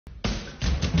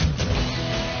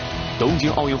东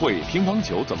京奥运会乒乓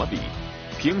球怎么比？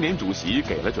乒联主席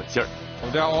给了准信儿。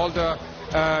All the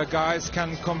guys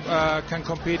can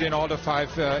compete in all the 5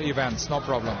 events, no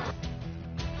problem.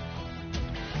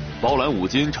 包揽5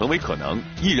金成为可能，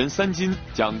一人3金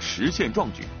将实现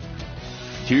壮举。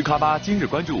体育咖吧今日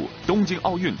关注东京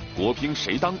奥运国乒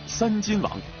谁当3金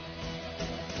王？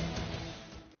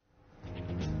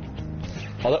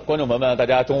好的，观众朋友们，大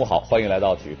家中午好，欢迎来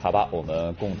到体育咖吧，我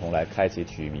们共同来开启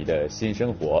体育迷的新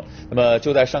生活。那么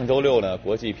就在上周六呢，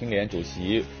国际乒联主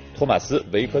席托马斯·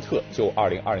维克特就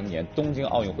2020年东京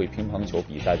奥运会乒乓球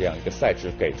比赛这样一个赛制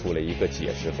给出了一个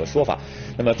解释和说法。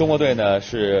那么中国队呢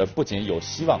是不仅有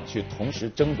希望去同时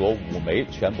争夺5枚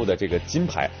全部的这个金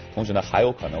牌，同时呢还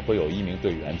有可能会有1名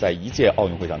队员在一届奥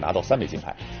运会上拿到3枚金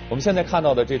牌。我们现在看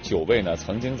到的这9位呢，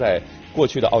曾经在过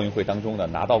去的奥运会当中呢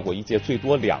拿到过一届最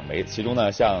多2枚，其中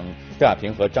呢像邓亚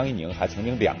萍和张怡宁还曾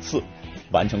经2次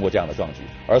完成过这样的壮举。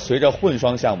而随着混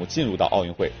双项目进入到奥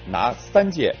运会，拿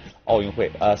一届奥运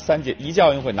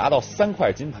会拿到3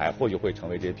块金牌，或许会成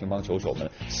为这些乒乓球手们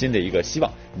新的一个希望。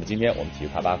那么今天我们体育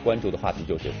咖吧关注的话题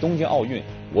就是东京奥运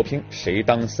国乒谁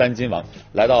当3金王。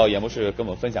来到演播室跟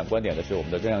我们分享观点的是我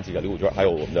们的专项记者李武娟，还有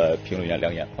我们的评论员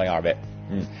梁岩，欢迎2位。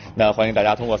那欢迎大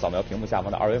家通过扫描屏幕下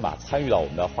方的2维码参与到我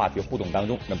们的话题互动当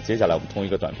中。那么接下来我们通过一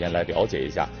个短片来了解一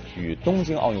下与东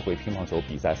京奥运会乒乓球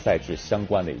比赛赛制相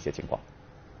关的一些情况。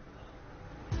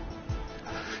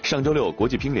上周六，国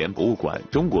际乒联博物馆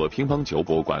中国乒乓球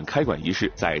博物馆开馆仪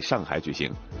式在上海举行，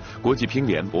国际乒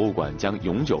联博物馆将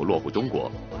永久落户中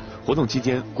国。活动期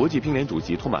间，国际乒联主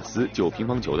席托马斯就乒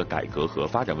乓球的改革和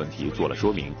发展问题做了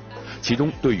说明，其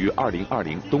中对于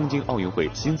2020东京奥运会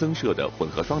新增设的混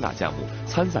合双打项目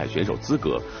参赛选手资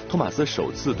格，托马斯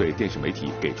首次对电视媒体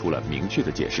给出了明确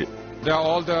的解释。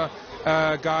All the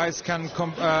guys can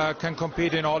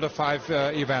compete in all the 5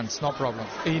 events, no problem.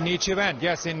 In each event,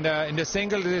 yes. In the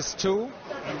single it is 2,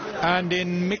 and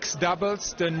in mixed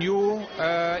doubles, the new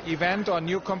event or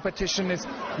new competition is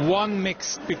 1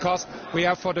 mixed, because we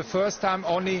have for the first time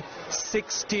only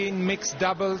 16 mixed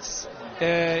doubles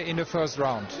in the first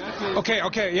round. Okay,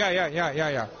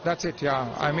 yeah. That's it. Yeah.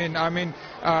 I mean,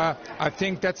 I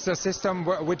think that's the system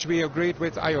which we agreed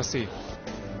with IOC.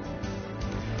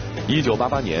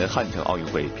 1988年汉城奥运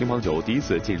会，乒乓球第一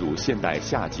次进入现代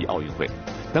夏季奥运会。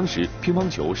当时乒乓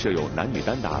球设有男女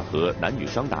单打和男女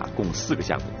双打共4个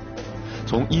项目。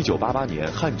从1988年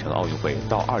汉城奥运会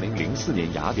到2004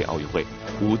年雅典奥运会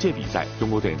，5届比赛，中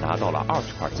国队拿到了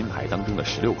20块金牌当中的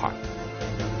16块。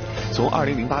从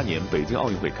2008年北京奥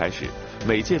运会开始，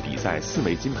每届比赛4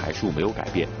枚金牌数没有改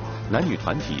变，男女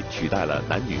团体取代了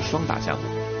男女双打项目。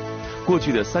过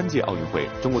去的3届奥运会，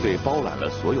中国队包揽了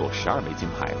所有12枚金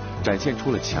牌，展现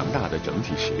出了强大的整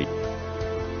体实力。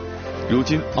如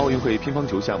今，奥运会乒乓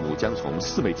球项目将从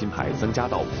4枚金牌增加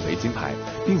到5枚金牌，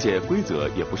并且规则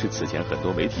也不是此前很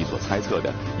多媒体所猜测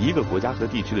的一个国家和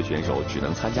地区的选手只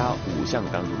能参加5项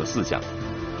当中的4项，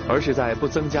而是在不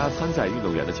增加参赛运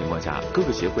动员的情况下，各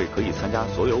个协会可以参加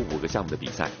所有5个项目的比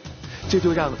赛。这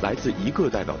就让来自1个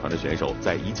代表团的选手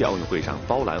在一届奥运会上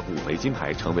包揽5枚金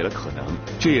牌成为了可能，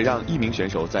这也让1名选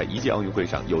手在一届奥运会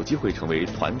上有机会成为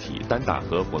团体单打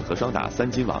和混合双打3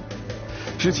金王。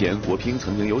之前国乒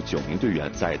曾经有9名队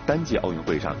员在单届奥运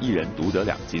会上1人独得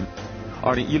2金。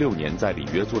2016年在里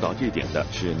约做到这点的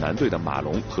是男队的马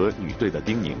龙和女队的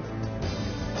丁宁。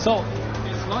So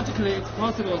it's logically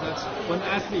possible that one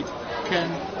athlete can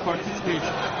participate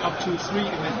up to 3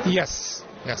 events.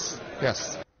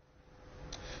 Yes.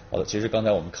 好的，其实刚才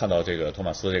我们看到这个托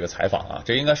马斯这个采访啊，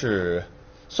这应该是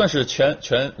算是全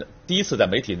第一次在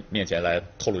媒体面前来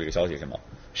透露这个消息，是吗？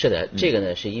是的，这个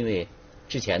呢是因为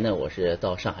之前呢我是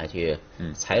到上海去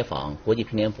采访国际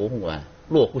乒联博物馆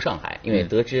落户上海，因为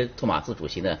得知托马斯主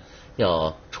席呢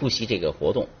要出席这个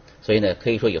活动，所以呢可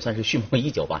以说也算是蓄谋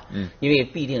已久吧。因为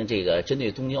毕竟这个针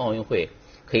对东京奥运会，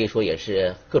可以说也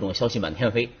是各种消息满天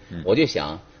飞，我就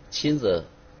想亲自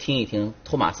听一听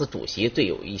托马斯主席对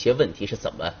有一些问题是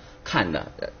怎么看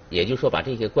的，也就是说把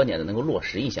这些观点呢能够落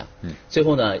实一下。最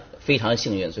后呢非常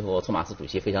幸运，最后托马斯主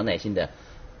席非常耐心的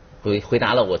回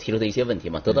答了我提出的一些问题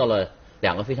嘛，得到了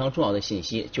2个非常重要的信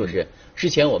息，就是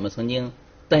之前我们曾经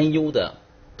担忧的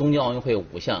东京奥运会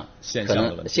5项可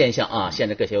能现象啊，限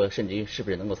制各协会甚至于是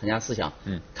不是能够参加4项，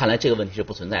看来这个问题是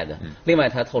不存在的。另外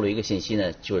他透露一个信息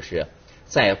呢，就是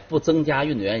在不增加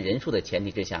运动员人数的前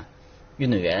提之下，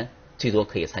运动员最多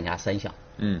可以参加3项。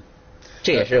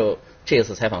这也是这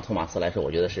次采访托马斯来说，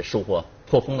我觉得是收获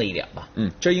颇丰的一点吧。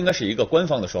这应该是一个官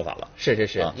方的说法了。是，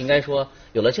应该说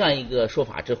有了这样一个说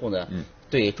法之后呢，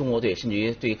对中国队甚至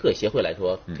于对各协会来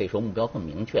说，可以说目标更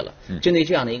明确了。针对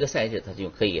这样的一个赛制，它就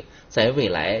可以在未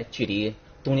来距离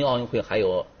东京奥运会还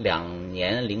有2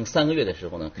年零3个月的时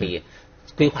候呢，可以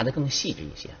规划得更细致一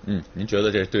些。您觉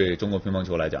得这对中国乒乓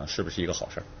球来讲是不是一个好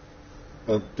事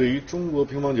儿？对于中国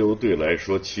乒乓球队来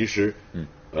说，其实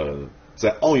在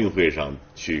奥运会上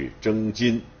去争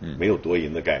金，没有夺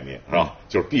银的概念，是吧？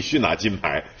就是必须拿金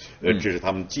牌，这是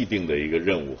他们既定的一个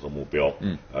任务和目标。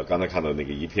刚才看到那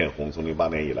个一片红，从08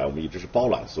年以来，我们一直是包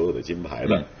揽所有的金牌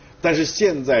的。但是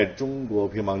现在中国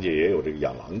乒乓界也有这个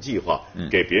养狼计划，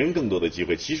给别人更多的机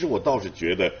会。其实我倒是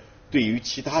觉得，对于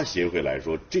其他协会来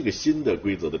说，这个新的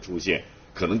规则的出现，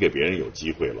可能给别人有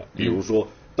机会了。比如说，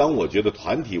当我觉得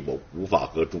团体我无法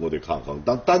和中国队抗衡，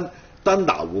当单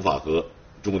打无法和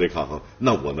中国队抗衡，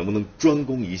那我能不能专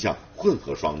攻一项混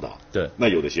合双打？对，那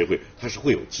有的协会它是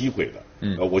会有机会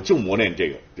的。我就磨练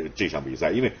这项比赛，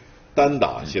因为单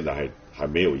打现在还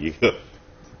没有一个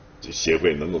协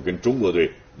会能够跟中国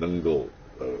队能够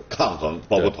抗衡，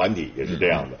包括团体也是这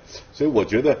样的。所以我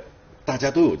觉得大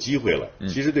家都有机会了。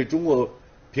其实对中国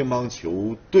乒乓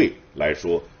球队来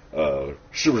说，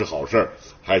是不是好事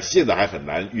儿，现在还很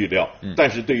难预料。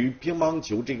但是对于乒乓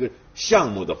球这个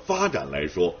项目的发展来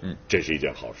说，这是一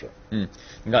件好事。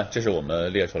你看，这是我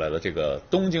们列出来的这个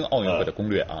东京奥运会的攻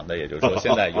略啊。那也就是说，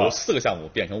现在由4个项目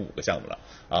变成5个项目了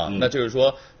啊。那就是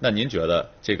说，那您觉得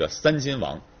这个3金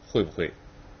王会不会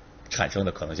产生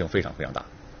的可能性非常非常大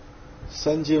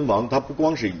？3金王它不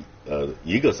光是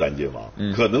一个3金王，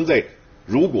可能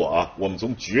如果我们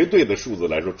从绝对的数字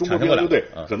来说，中国乒乓球队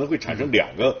可能会产生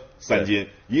2个3金，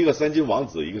一个3金王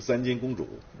子，一个3金公主，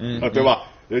对吧？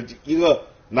一个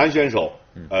男选手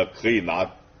可以拿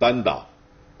单打，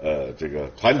这个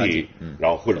团体，然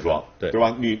后混双，对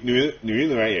吧？女运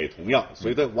动员也同样，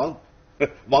所以他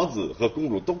王子和公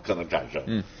主都可能产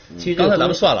生。其实刚才咱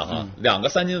们算了哈，2个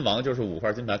3金王就是5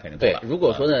块金牌肯定对了。如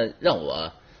果说呢，让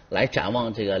我来展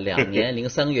望这个2年零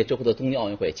3个月之后的东京奥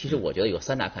运会，其实我觉得有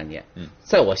3大看点。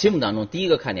在我心目当中，第一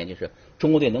个看点就是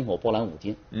中国队能否包揽5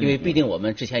金，因为毕竟我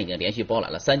们之前已经连续包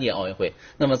揽了3届奥运会。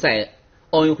那么在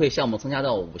奥运会项目增加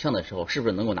到5项的时候，是不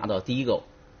是能够拿到第一个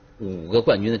5个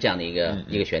冠军的这样的一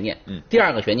个悬念？第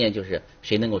二个悬念就是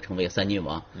谁能够成为3金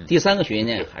王。第三个悬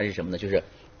念还是什么呢？就是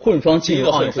混双进入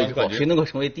奥运会之后，谁能够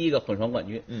成为第一个混双冠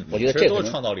军？我觉得这都是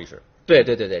创造历史。对，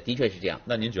的确是这样。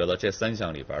那您觉得这3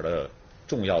项里边的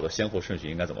重要的先后顺序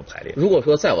应该怎么排列？如果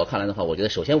说在我看来的话，我觉得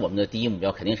首先我们的第一目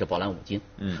标肯定是包揽5金。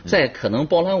在可能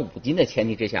包揽5金的前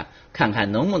提之下，看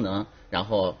看能不能然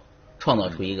后创造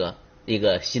出一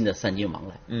个新的3金王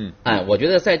来。我觉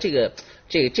得在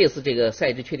这次这个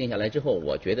赛制确定下来之后，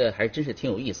我觉得还真是挺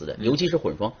有意思的，尤其是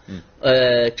混双。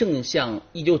正像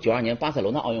1992年巴塞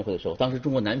罗那奥运会的时候，当时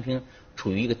中国男乒处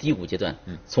于一个低谷阶段，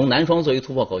从男双作为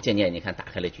突破口，渐渐你看打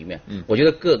开了局面。我觉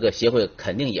得各个协会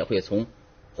肯定也会从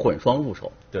混双入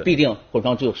手，毕竟混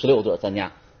双只有16对参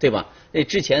加，对吧？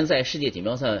之前在世界锦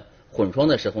标赛混双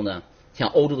的时候呢，像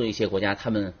欧洲的一些国家，他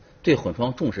们对混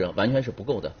双重视完全是不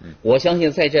够的。我相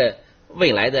信在这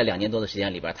未来的2年多的时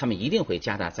间里边，他们一定会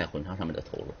加大在混双上面的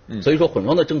投入。所以说混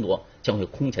双的争夺将会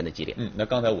空前的激烈。那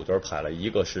刚才5军排了，一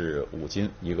个是5金，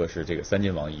一个是这个3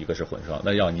金王，一个是混双。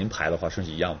那要您排的话，顺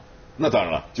序一样吗？那当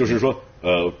然了，就是说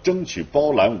争取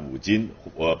包揽5金，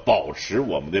保持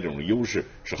我们的这种优势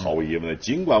是毫无疑问的。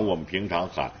尽管我们平常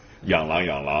喊养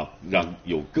狼，让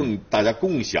有大家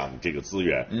共享这个资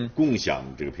源，共享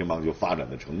这个乒乓球发展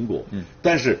的成果，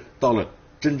但是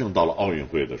真正到了奥运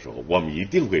会的时候，我们一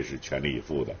定会是全力以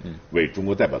赴的，为中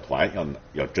国代表团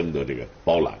要争得这个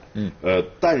包揽。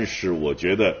但是我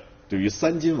觉得对于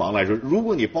3金王来说，如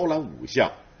果你包揽5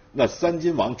项，那3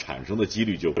金王产生的几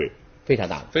率就会非常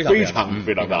大了，非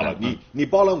常大了。你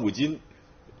包揽5金，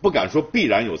不敢说必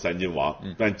然有3金王，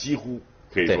但几乎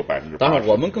可以说80%。当然，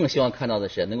我们更希望看到的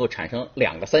是能够产生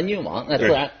2个3金王，那自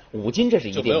然5金这是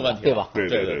一定的，对吧？对。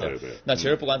那其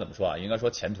实不管怎么说啊，应该说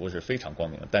前途是非常光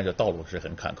明的，但是道路是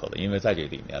很坎坷的，因为在这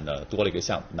里面呢多了一个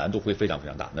项目，难度会非常非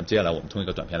常大。那接下来我们通过一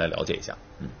个短片来了解一下。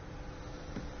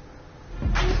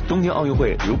东京奥运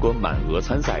会如果满额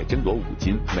参赛争夺5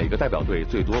金，每个代表队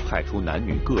最多派出男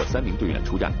女各3名队员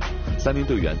出战，3名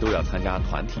队员都要参加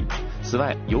团体。此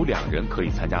外，有2人可以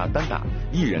参加单打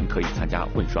，1人可以参加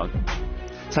混双。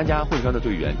参加混双的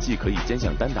队员既可以兼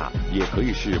项单打，也可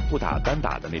以是不打单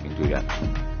打的那名队员。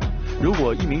如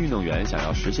果一名运动员想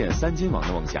要实现3金王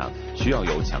的梦想，需要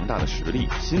有强大的实力、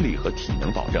心理和体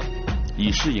能保证，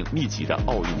以适应密集的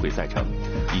奥运会赛程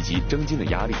以及争金的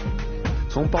压力。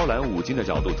从包揽5金的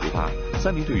角度出发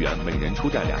，3名队员每人出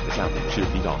战2个项目是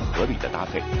比较合理的搭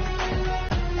配。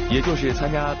也就是参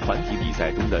加团体比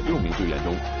赛中的6名队员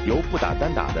中，由不打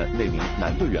单打的那名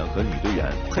男队员和女队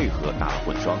员配合打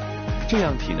混双，这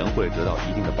样体能会得到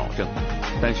一定的保证。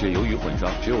但是由于混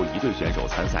双只有1队选手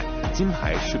参赛，金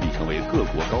牌势必成为各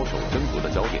国高手争夺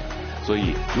的焦点，所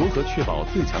以如何确保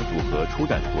最强组合出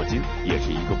战夺金，也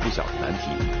是一个不小的难题。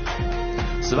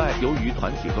此外，由于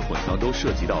团体和混双都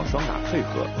涉及到双打配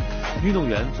合，运动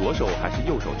员左手还是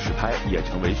右手持拍也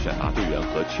成为选拔队员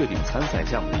和确定参赛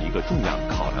项目的一个重要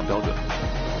考量标准。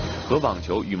和网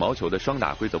球、羽毛球的双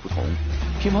打规则不同，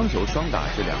乒乓球双打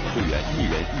是2个队员1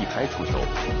人1拍出球，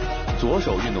左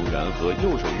手运动员和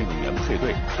右手运动员配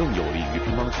对更有利于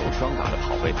乒乓球双打的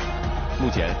跑位。目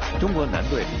前，中国男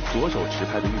队左手持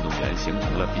拍的运动员形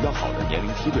成了比较好的年龄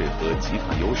梯队和集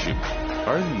团优势，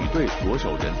而女队左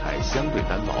手人才相对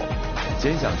单薄，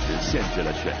兼项时限制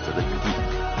了选择的余地。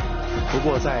不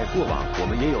过在过往，我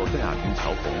们也有邓亚萍、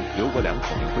乔红、刘国梁、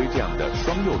孔令辉这样的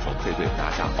双右手配对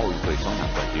拿下奥运会双打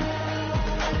冠军。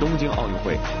东京奥运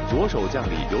会左手将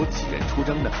里有几人出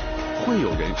征呢？会有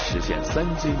人实现3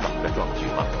金王的壮举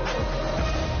吗？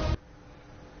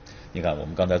你看，我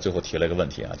们刚才最后提了一个问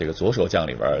题啊，这个左手将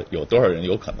里边有多少人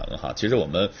有可能哈？其实我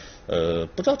们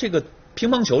不知道这个乒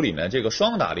乓球里面这个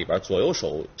双打里边左右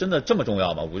手真的这么重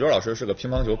要吗？武娟老师是个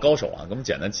乒乓球高手啊，给我们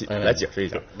简单来解释一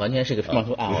下。完全是个乒乓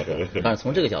球爱好者，但是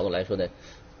从这个角度来说呢，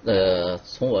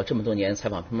从我这么多年采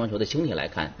访乒乓球的经历来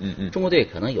看，中国队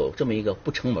可能有这么一个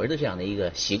不成文的这样的一个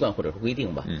习惯或者是规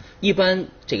定吧。一般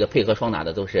这个配合双打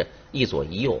的都是一左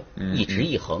一右，一直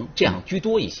一横，这样居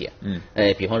多一些。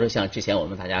比方说像之前我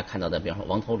们大家看到的，比方说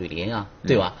王涛、吕林啊，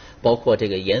对吧？包括这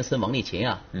个严森、王励勤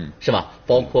啊，是吧？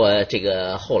包括这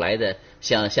个后来的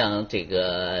像这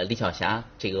个李晓霞、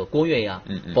这个郭跃呀，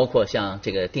包括像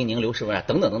这个丁宁、刘诗雯啊，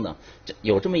等等等等，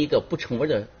有这么一个不成文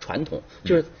的传统，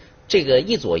就是这个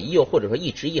一左一右或者说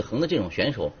一直一横的这种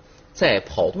选手，在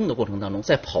跑动的过程当中，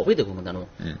在跑位的过程当中，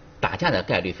打架的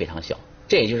概率非常小。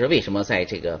这也就是为什么在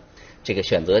这个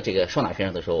选择这个双打选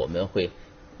手的时候，我们会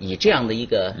以这样的一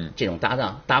个这种搭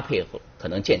档搭配可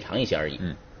能见长一些而已。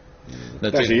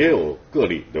但是也有个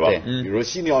例，对吧？比如说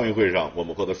悉尼奥运会上，我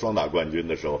们获得双打冠军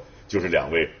的时候，就是2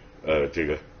位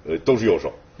都是右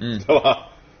手，对吧？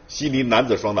悉尼男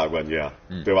子双打冠军啊，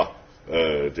对吧？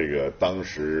这个当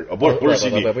时不是悉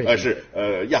尼，是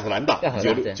亚特兰大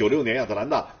96年亚特兰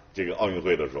大这个奥运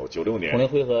会的时候，96年。孔令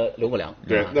辉和刘国梁。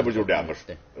对，那不就是2个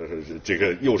这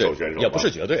个右手选手吗？也不是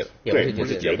绝对的，对，不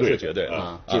是绝对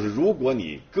啊。就是如果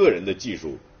你个人的技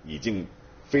术已经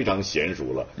非常娴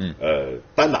熟了，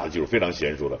单打的技术非常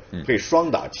娴熟了，配双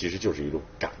打其实就是一种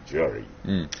感觉而已。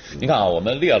你看啊，我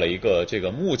们列了一个这个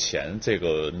目前这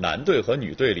个男队和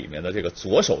女队里面的这个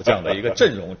左手将的一个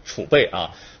阵容储备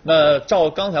啊。那照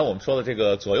刚才我们说的这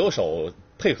个左右手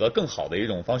配合更好的一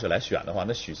种方式来选的话，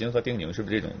那许昕和丁宁是不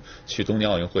是这种去东京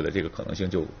奥运会的这个可能性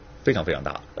就非常非常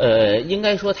大？应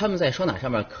该说他们在双打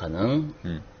上面可能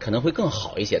会更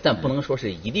好一些，但不能说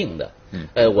是一定的。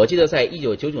我记得在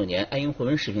1999年奥运混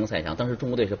合世乒赛上，当时中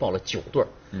国队是报了9对，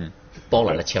包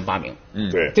揽了前8名，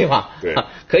对吧？对，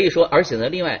可以说，而且呢，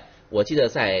另外我记得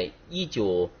在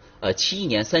1971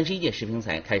年31届世乒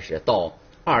赛开始到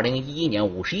2011年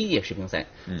51届世乒赛，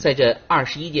在这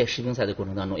21届世乒赛的过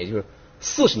程当中，也就是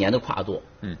40年的跨度，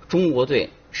中国队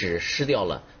只失掉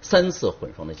了3次混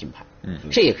双的金牌。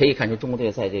这也可以看出中国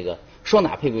队在这个双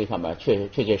打配对上面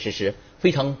确实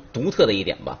非常独特的一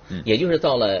点吧。也就是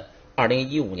到了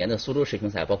2015年的苏州世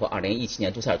乒赛，包括2017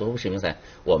年杜塞尔多夫世乒赛，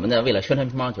我们呢为了宣传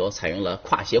乒乓球，采用了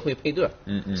跨协会配对，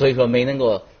所以说没能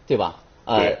够对吧？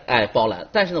包揽。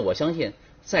但是呢，我相信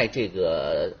在这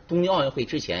个东京奥运会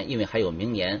之前，因为还有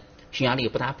明年匈牙利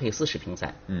布达佩斯世乒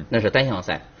赛，那是单项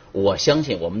赛。我相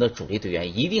信我们的主力队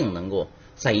员一定能够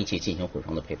在一起进行混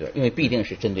双的配对，因为必定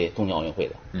是针对东京奥运会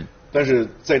的。但是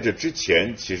在这之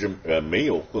前，其实没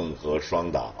有混合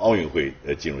双打奥运会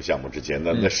进入项目之前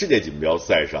呢，在世界锦标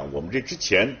赛上，我们这之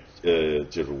前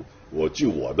就是据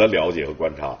我的了解和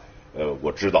观察，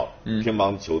我知道乒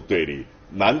乓球队里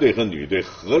男队和女队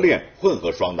合练混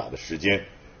合双打的时间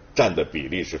占的比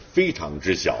例是非常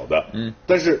之小的。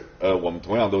但是我们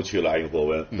同样都去了爱因霍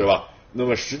温，对吧？那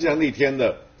么实际上那天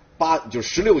的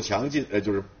16强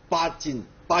就是8进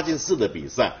4的比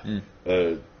赛，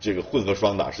这个混合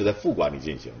双打是在副馆里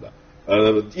进行的。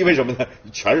因为什么呢？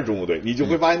全是中国队，你就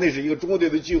会发现那是一个中国队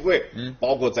的聚会。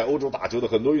包括在欧洲打球的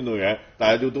很多运动员，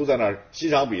大家都在那儿欣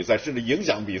赏比赛，甚至影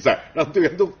响比赛，让队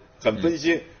员都很分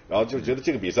心，然后就觉得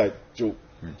这个比赛就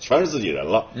全是自己人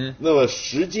了。那么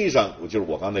实际上就是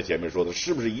我刚才前面说的，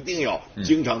是不是一定要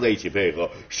经常在一起配合？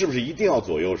是不是一定要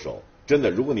左右手？真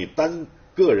的，如果你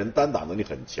个人单打能力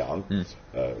很强，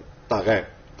大概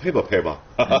配吧，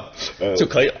就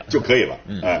可以了。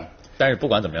但是不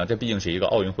管怎么样，这毕竟是一个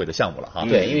奥运会的项目了哈。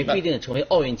对，因为必定成为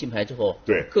奥运金牌之后，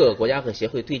对各个国家和协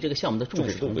会对这个项目的重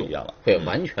视程度不一样了，会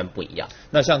完全不一样。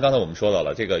那像刚才我们说到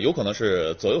了，这个有可能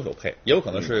是左右手配，也有可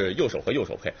能是右手和右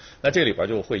手配。那这里边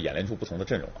就会演练出不同的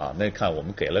阵容啊。那看我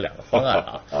们给了2个方案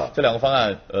啊，这2个方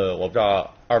案，我不知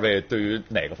道2位对于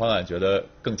哪个方案觉得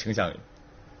更倾向于。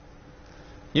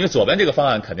因为左边这个方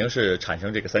案肯定是产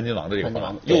生这个3金王的这个方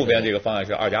案，右边这个方案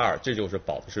是2+2，这就是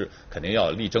保的是肯定要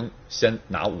力争先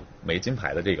拿5枚金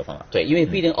牌的这个方案。对，因为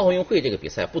毕竟奥运会这个比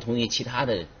赛不同于其他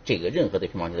的这个任何的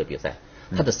乒乓球的比赛，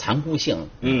它的残酷性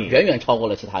远远超过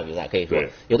了其他比赛。可以说，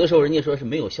有的时候人家说是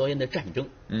没有硝烟的战争。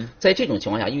在这种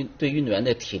情况下，因为对运动员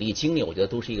的体力精力，我觉得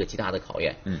都是一个极大的考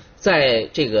验。在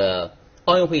这个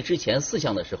奥运会之前4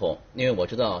项的时候，因为我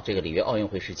知道这个里约奥运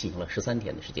会是进行了13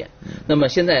天的时间，那么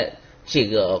现在这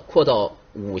个扩到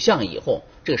5项以后，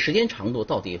这个时间长度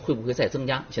到底会不会再增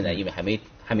加？现在因为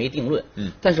还没定论。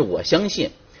但是我相信，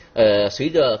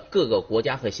随着各个国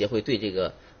家和协会对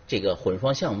这个混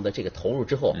双项目的这个投入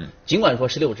之后，尽管说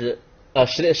16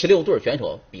对选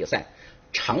手比赛，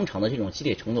场的这种激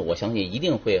烈程度，我相信一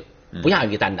定会不亚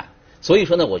于单打。所以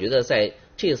说呢，我觉得在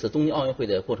这次东京奥运会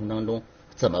的过程当中，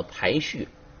怎么排序？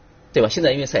对吧？现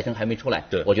在因为赛程还没出来，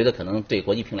我觉得可能对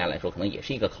国际乒联来说，可能也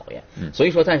是一个考验。所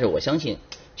以说，但是我相信，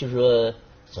就是说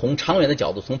从长远的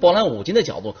角度，从包揽5金的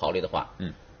角度考虑的话，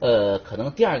可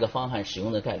能第2个方案使用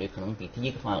的概率可能比第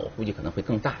1个方案，我估计可能会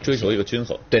更大一些。追求一个均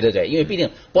衡。对，因为毕竟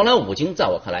包揽5金，在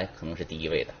我看来可能是第1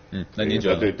位的。那您觉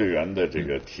得？对队员的这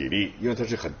个体力，因为它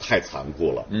是太残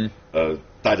酷了。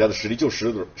大家的实力就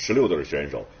16对选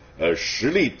手，实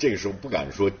力这个时候不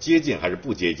敢说接近还是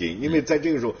不接近，因为在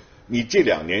这个时候。你这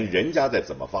2年人家在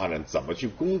怎么发展，怎么去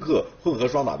攻克混合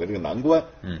双打的这个难关，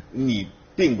你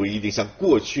并不一定像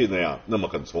过去那样那么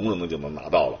很从容的就能拿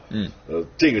到了。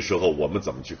这个时候我们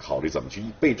怎么去考虑，怎么去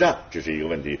备战，这是一个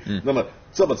问题。那么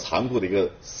这么残酷的一个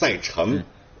赛程，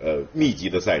密集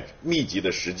的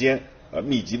时间，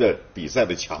密集的比赛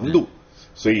的强度，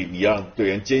所以你让队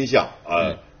员兼项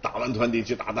打完团体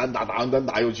去打单打，打完单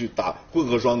打又去打混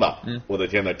合双打。我的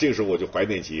天哪，这个时候我就怀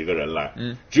念起一个人来。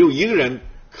只有一个人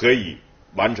可以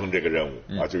完成这个任务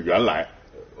就原来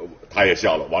他也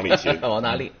笑了，王励勤。王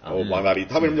大力王大力，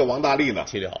他为什么叫王大力呢？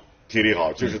体力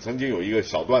好，就是曾经有一个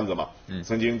小段子嘛，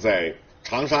曾经在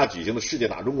长沙举行的世界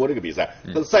打中国这个比赛，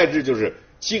它的赛制就是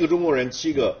7个中国人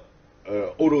，7个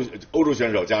欧洲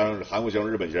选手加上韩国选手、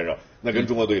日本选手，那跟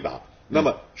中国队打。那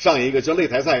么上一个像擂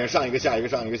台赛一样，上一个下一个，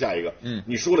上一个下一个。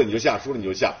你输了你就下，输了你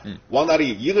就下。王大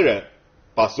力一个人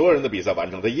把所有人的比赛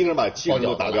完成，他一个人把7个人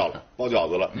都打掉了，包饺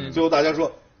子了。最后大家说，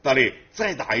大力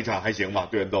再打一场还行吗？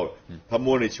队员逗了，他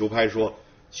摸那球拍说，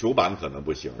球板可能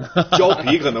不行了，胶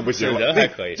皮可能不行了，人还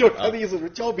可以，就是他的意思是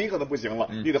胶皮可能不行了，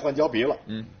你得换胶皮了。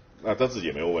那他自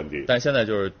己没有问题。但现在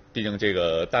就是，毕竟这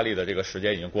个大力的这个时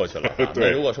间已经过去了。对。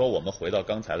如果说我们回到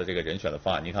刚才的这个人选的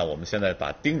方案，你看我们现在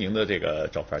把丁宁的这个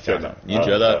照片加上，您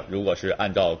觉得如果是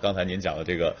按照刚才您讲的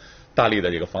这个大力的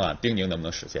这个方案，丁宁能不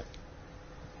能实现？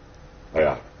哎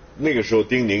呀，那个时候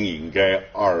丁宁应该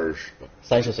30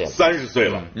岁了。30岁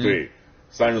了，对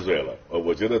，30岁了。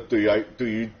我觉得对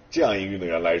于这样一个运动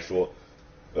员来说，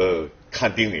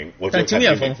看丁宁，我觉得经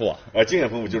验丰富啊。经验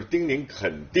丰富就是丁宁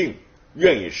肯定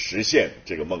愿意实现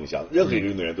这个梦想，任何一个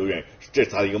运动员都愿意，这是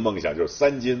他的一个梦想，就是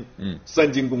3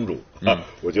金公主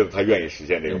我觉得他愿意实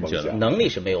现这个梦想。能力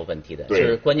是没有问题的，就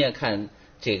是关键看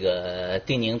这个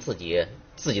丁宁自己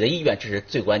的意愿，这是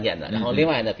最关键的。然后另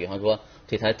外呢，比方说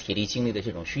对他体力精力的这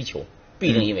种需求，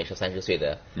毕竟因为是30岁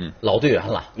的老队员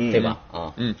了，对吧？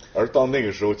而到那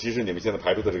个时候，其实你们现在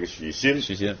排出的这个许昕那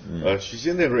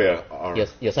时候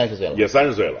也30岁了，也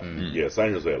30岁了，也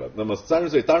30岁了。那么30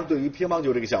岁，当然对于乒乓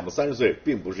球这个项目，30岁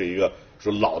并不是一个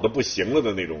说老的不行了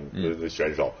的那种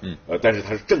选手，但是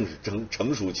他是正是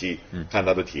成熟期，看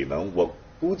他的体能，我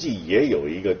估计也有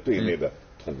一个队内的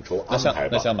统筹安排吧。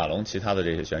那像马龙其他的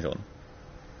这些选手呢？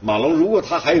马龙如果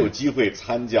他还有机会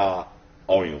参加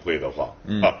奥运会的话，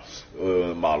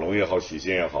马龙也好，许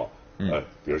昕也好，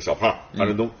比如小胖、樊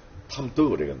振东，他们都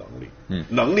有这个能力，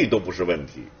能力都不是问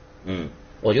题。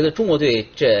我觉得中国队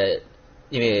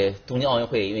因为东京奥运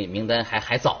会因为名单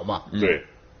还早嘛，对，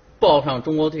报上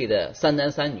中国队的3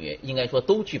男3女，应该说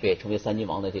都具备成为3金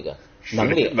王的这个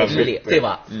能力和实力，对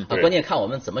吧？关键看我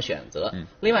们怎么选择。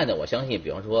另外呢，我相信，比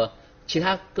方说其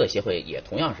他各协会也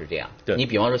同样是这样。你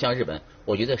比方说像日本，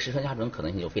我觉得石川佳纯可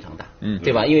能性就非常大，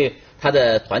对吧？因为他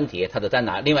的团体、他的单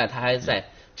打，另外他还在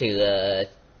这个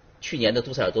去年的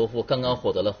杜塞尔多夫刚刚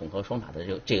获得了混合双打的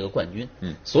这个冠军。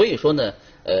所以说呢，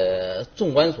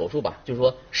纵观所述吧，就是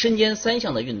说身兼3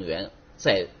项的运动员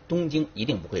在东京一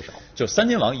定不会少。就三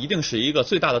金王一定是一个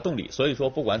最大的动力，所以说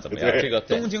不管怎么样，这个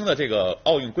东京的这个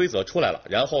奥运规则出来了，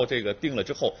然后这个定了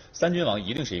之后，三金王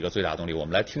一定是一个最大的动力。我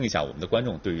们来听一下我们的观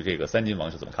众对于这个三金王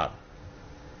是怎么看的。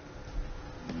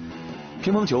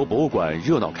乒乓球博物馆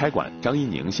热闹开馆，张怡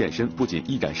宁现身，不仅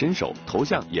一展身手，头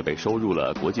像也被收入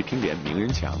了国际乒联名人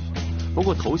墙。不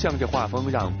过头像这画风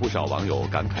让不少网友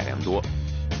感慨良多。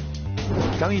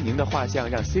张怡宁的画像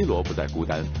让 C 罗不再孤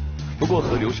单。不过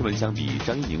和刘诗雯相比，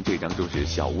张怡宁这张就是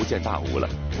小巫见大巫了。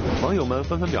网友们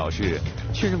纷纷表示，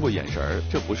确认过眼神儿，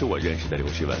这不是我认识的刘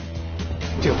诗雯。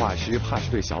这画师怕是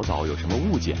对小枣有什么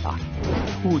误解吧？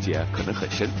误解可能很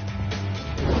深。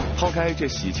抛开这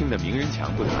喜庆的名人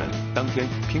墙不谈，当天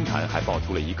乒坛还爆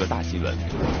出了一个大新闻。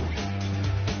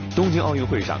东京奥运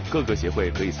会上，各个协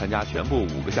会可以参加全部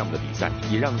5个项目的比赛，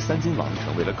也让三金王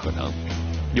成为了可能。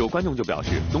有观众就表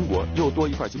示，中国又多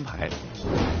一块金牌，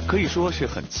可以说是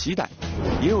很期待。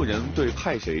也有人对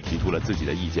派谁提出了自己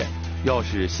的意见，要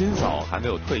是新嫂还没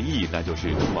有退役，那就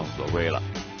是众望所归了。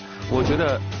我觉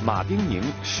得马丁宁、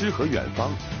诗和远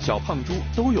方、小胖猪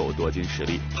都有夺金实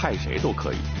力，派谁都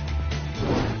可以。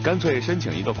干脆申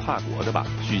请一个跨国的吧，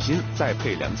许昕再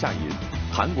配梁夏银，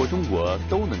韩国、中国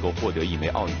都能够获得1枚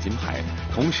奥运金牌，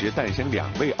同时诞生2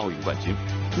位奥运冠军，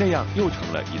那样又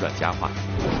成了一段佳话。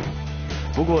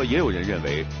不过也有人认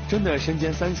为，真的身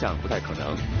兼3项不太可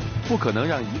能，不可能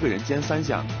让一个人兼3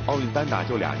项，奥运单打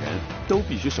就2人，都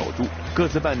必须守住，各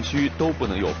自半区都不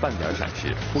能有半点闪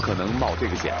失，不可能冒这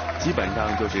个险，基本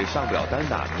上就是上不了单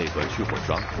打那个去混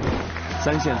双。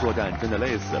3线作战真的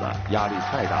累死了，压力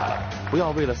太大了，不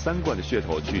要为了3冠的噱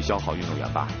头去消耗运动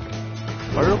员吧。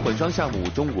而混双项目，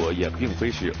中国也并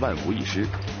非是万无一失。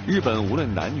日本无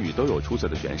论男女都有出色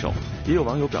的选手。也有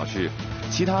网友表示，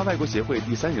其他外国协会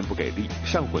第3人不给力，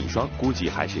上混双估计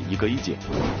还是一个一姐。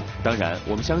当然，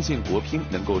我们相信国乒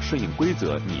能够顺应规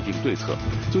则，拟定对策。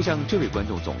就像这位观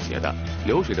众总结的：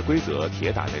流水的规则，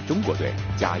铁打着中国队，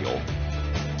加油！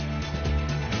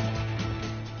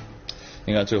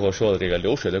你看最后说的这个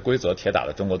流水的规则，铁打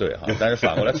的中国队哈，但是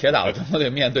反过来铁打的中国队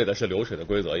面对的是流水的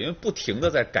规则，因为不停的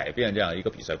在改变这样一个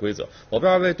比赛规则。我不知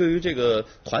道二位对于这个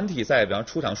团体赛，比方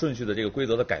出场顺序的这个规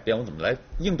则的改变，我怎么来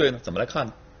应对呢？怎么来看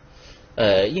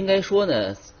呢？应该说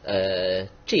呢，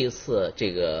这一次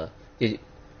这个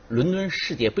伦敦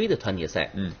世界杯的团体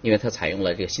赛，因为它采用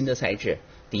了这个新的赛制，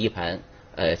第一盘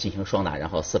进行双打，然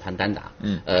后4盘单打，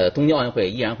东京奥运会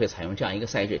依然会采用这样一个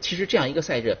赛制。其实这样一个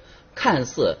赛制看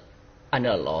似按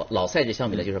照老赛制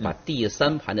相比呢，就是把第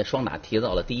3盘的双打提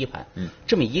到了第1盘，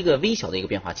这么一个微小的一个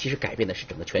变化，其实改变的是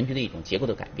整个全局的一种结构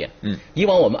的改变。以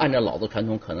往我们按照老的传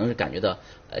统，可能是感觉到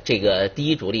这个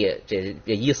第1主力这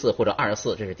1-4或者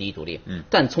2-4，这是第1主力。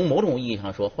但从某种意义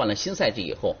上说，换了新赛制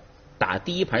以后，打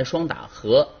第1盘双打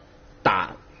和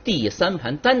打第3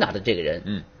盘单打的这个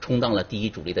人，充当了第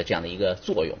1主力的这样的一个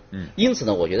作用。因此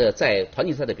呢，我觉得在团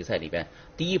体赛的比赛里边，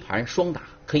第1盘双打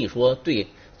可以说对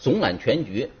总揽全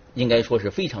局应该说是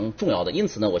非常重要的。因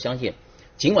此呢，我相信，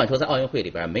尽管说在奥运会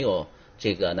里边没有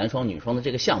这个男双、女双的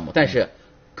这个项目，但是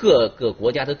各个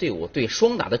国家的队伍对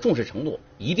双打的重视程度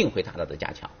一定会大大的加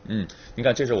强。你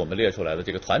看，这是我们列出来的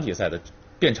这个团体赛的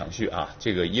变场序啊。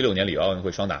这个16年里约奥运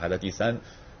会双打还在第3，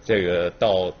这个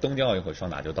到东京奥运会双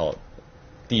打就到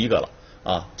第1个了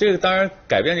啊。这个当然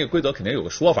改变这个规则肯定有个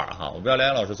说法哈，我不知道梁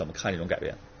岩老师怎么看这种改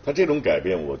变？他这种改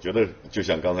变，我觉得就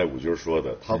像刚才武军说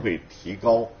的，他会提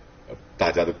高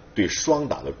大家的对双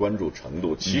打的关注程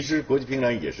度。其实国际乒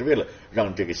联也是为了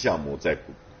让这个项目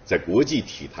在国际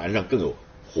体坛上更有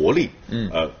活力，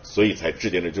所以才制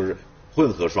定的就是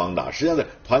混合双打。实际上在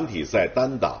团体赛、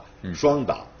单打、双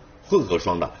打、混合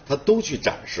双打，它都去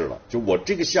展示了。就我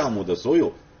这个项目的所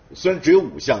有，虽然只有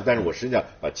5项，但是我实际上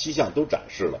把7项都展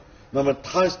示了。那么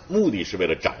它目的是为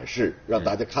了展示，让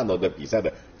大家看到的比赛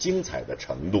的精彩的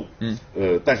程度。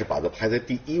但是把它排在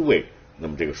第1位，那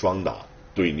么这个双打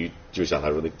对于就像他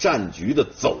说的战局的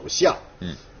走向，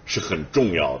是很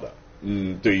重要的。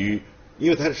对于因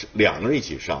为他是2个人一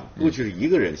起上，过去是1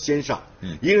个人先上，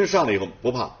一个人上了以后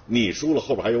不怕，你输了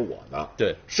后边还有我呢。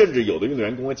对，甚至有的运动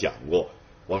员跟我讲过，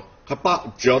我还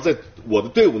只要在我的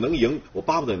队伍能赢，我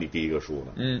巴不得你第1个输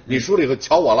呢。你输了以后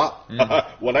瞧我了，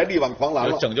我来力挽狂澜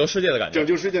了，拯救世界的感觉，拯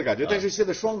救世界的感觉。但是现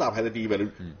在双打排在第1位了，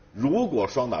如果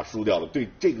双打输掉了，对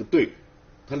这个队，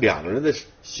他2个人的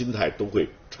心态都会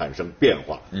产生变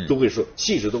化，都会受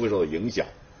气势都会受到影响。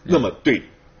那么对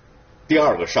第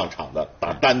2个上场的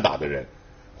打单打的人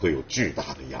会有巨大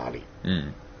的压力。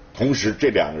同时这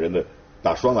2个人的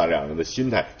打双打2个人的心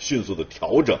态迅速的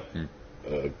调整，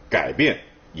改变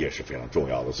也是非常重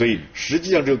要的。所以实际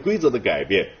上这个规则的改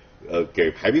变，给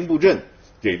排兵布阵，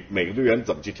给每个队员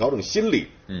怎么去调整心理，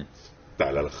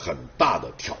带来了很大的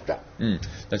挑战。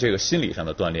那这个心理上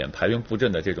的锻炼、排兵布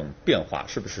阵的这种变化，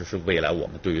是不是未来我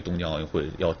们对于东京奥运会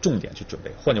要重点去准备？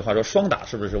换句话说，双打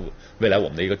是不是未来我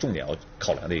们的一个重点要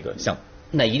考量的一个项目？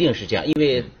那一定是这样，因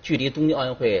为距离东京奥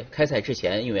运会开赛之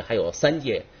前，因为还有3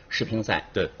届世乒赛，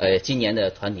对，今年的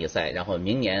团体赛，然后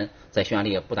明年在匈牙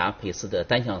利布达佩斯的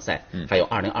单项赛，还有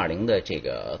2020的这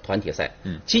个团体赛，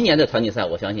今年的团体赛，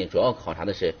我相信主要考察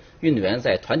的是运动员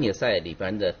在团体赛里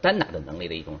边的单打的能力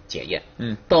的一种检验，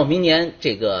到明年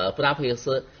这个布达佩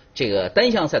斯这个单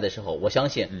项赛的时候，我相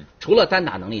信除了单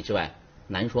打能力之外，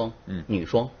男双、女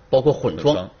双，包括混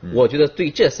双，我觉得对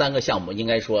这3个项目应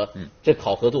该说，这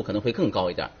考核度可能会更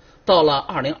高一点。到了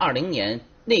2020年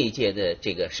那一届的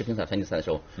这个世乒赛团体赛的时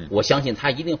候，我相信它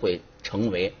一定会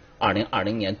成为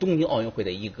2020年东京奥运会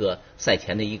的一个赛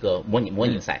前的一个模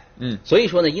拟赛。所以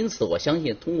说呢，因此我相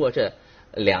信通过这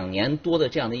2年多的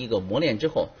这样的一个磨练之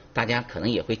后，大家可能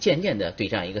也会渐渐的对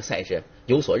这样一个赛事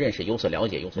有所认识、有所了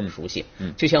解、有所熟悉。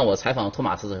就像我采访托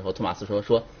马斯的时候，托马斯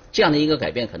说这样的一个改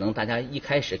变，可能大家一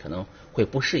开始可能会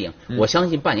不适应。我相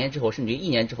信半年之后，甚至于1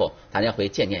年之后，大家会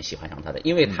渐渐喜欢上他的，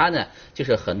因为他呢，就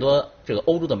是很多这个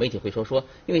欧洲的媒体会说，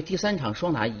因为第3场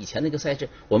双打以前那个赛事，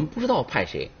我们不知道派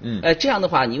谁。这样的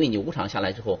话，因为你5场下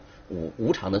来之后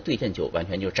，5场的对阵就完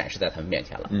全就展示在他们面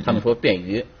前了。他们说便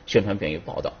于宣传，便于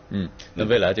报道。那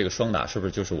未来这个双打是不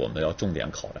是就是我们要重点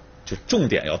考量，就重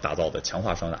点要打造的强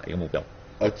化双打一个目标？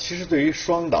其实对于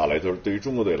双打来说，对于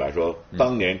中国队来说，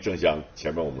当年正像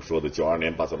前面我们说的92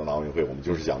年巴塞罗那奥运会，我们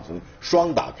就是想从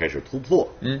双打开始突破，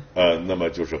那么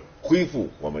就是恢复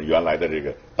我们原来的这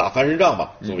个打凡人仗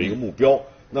吧，作为一个目标。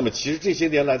那么其实这些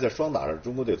年来在双打上，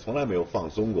中国队从来没有放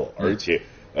松过，而且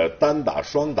单打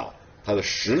双打它的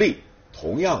实力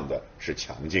同样的是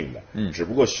强劲的，只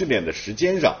不过训练的时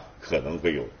间上可能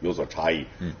会有所差异。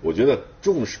我觉得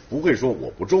重视不会说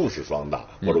我不重视双打，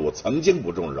或者我曾经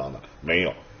不重视双打，没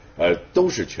有，都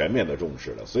是全面的重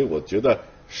视的。所以我觉得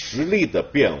实力的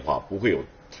变化不会有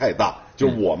太大，就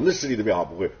是我们的实力的变化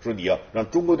不会说你要让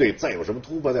中国队再有什么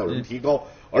突破，再有什么提高，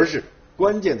而是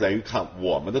关键在于看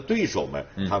我们的对手们，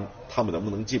他们能不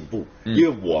能进步，因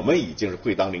为我们已经是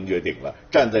会当凌绝顶了，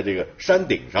站在这个山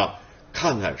顶上。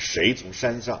看看谁从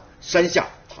山下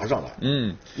爬上来，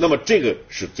那么这个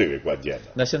是最为关键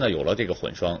的。那现在有了这个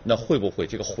混双，那会不会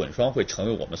这个混双会成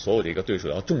为我们所有的一个对手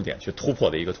要重点去突破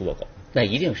的一个突破口？那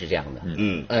一定是这样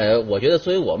的。我觉得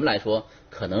作为我们来说，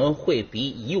可能会比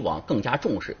以往更加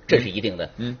重视，这是一定的。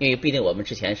因为毕竟我们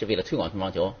之前是为了推广乒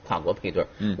乓球跨国配对，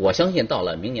我相信到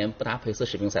了明年布达佩斯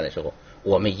世乒赛的时候，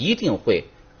我们一定会。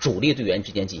主力队员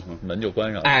之间进行门就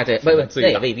关上了。对，那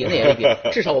也未必。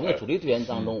至少我们的主力队员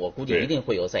当中，我估计一定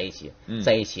会有在一起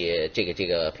这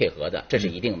个配合的，这是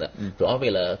一定的。主要为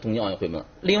了东京奥运会嘛。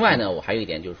另外呢，我还有一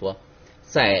点就是说，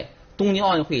在东京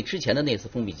奥运会之前的那次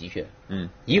封闭集训，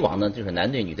以往呢就是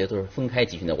男队女队都是分开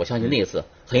集训的，我相信那次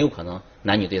很有可能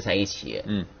男女队在一起，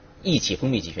一起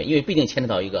封闭集训，因为毕竟牵扯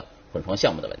到一个混双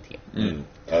项目的问题。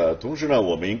同时呢，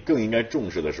我们更应该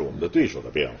重视的是我们的对手的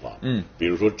变化。比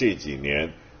如说这几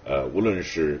年。无论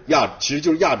是其实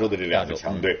就是亚洲的这2个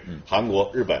强队，韩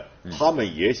国、日本，他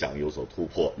们也想有所突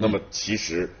破。那么其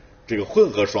实这个混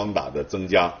合双打的增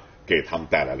加给他们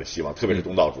带来了希望，特别是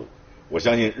东道主。我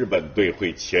相信日本队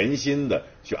会全心的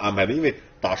去安排的，因为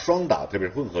打双打，特别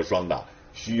是混合双打，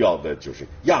需要的就是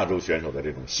亚洲选手的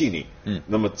这种细腻。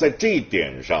那么在这一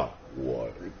点上，我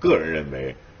个人认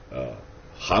为，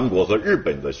韩国和日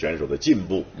本的选手的进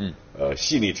步，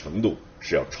细腻程度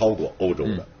是要超过欧洲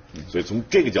的。所以从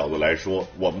这个角度来说，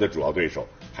我们的主要对手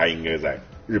还应该在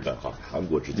日本和韩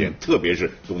国之间，特别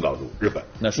是东道主日本。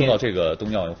那说到这个东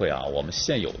京奥运会啊，我们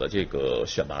现有的这个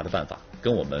选拔的办法，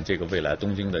跟我们这个未来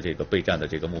东京的这个备战的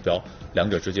这个目标，两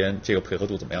者之间这个配合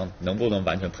度怎么样呢？能不能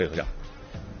完全配合上？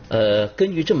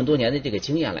根据这么多年的这个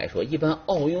经验来说，一般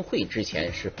奥运会之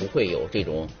前是不会有这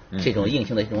种硬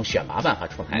性的这种选拔办法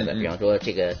出台的。比方说，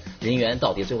这个人员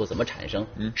到底最后怎么产生？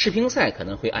世乒赛可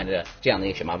能会按照这样的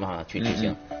一个选拔办法去执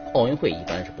行，奥运会一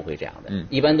般是不会这样的。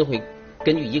一般都会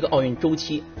根据一个奥运周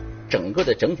期整体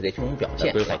的这种表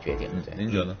现来决定。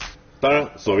您觉得呢？当然，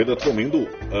所谓的透明度，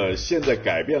现在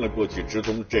改变了过去直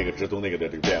通这个直通那个的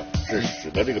这个变化，是使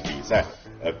得这个比赛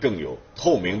更有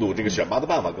透明度，这个选拔的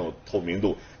办法更有透明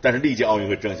度。但是历届奥运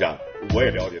会正像我也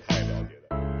了解，他也了解。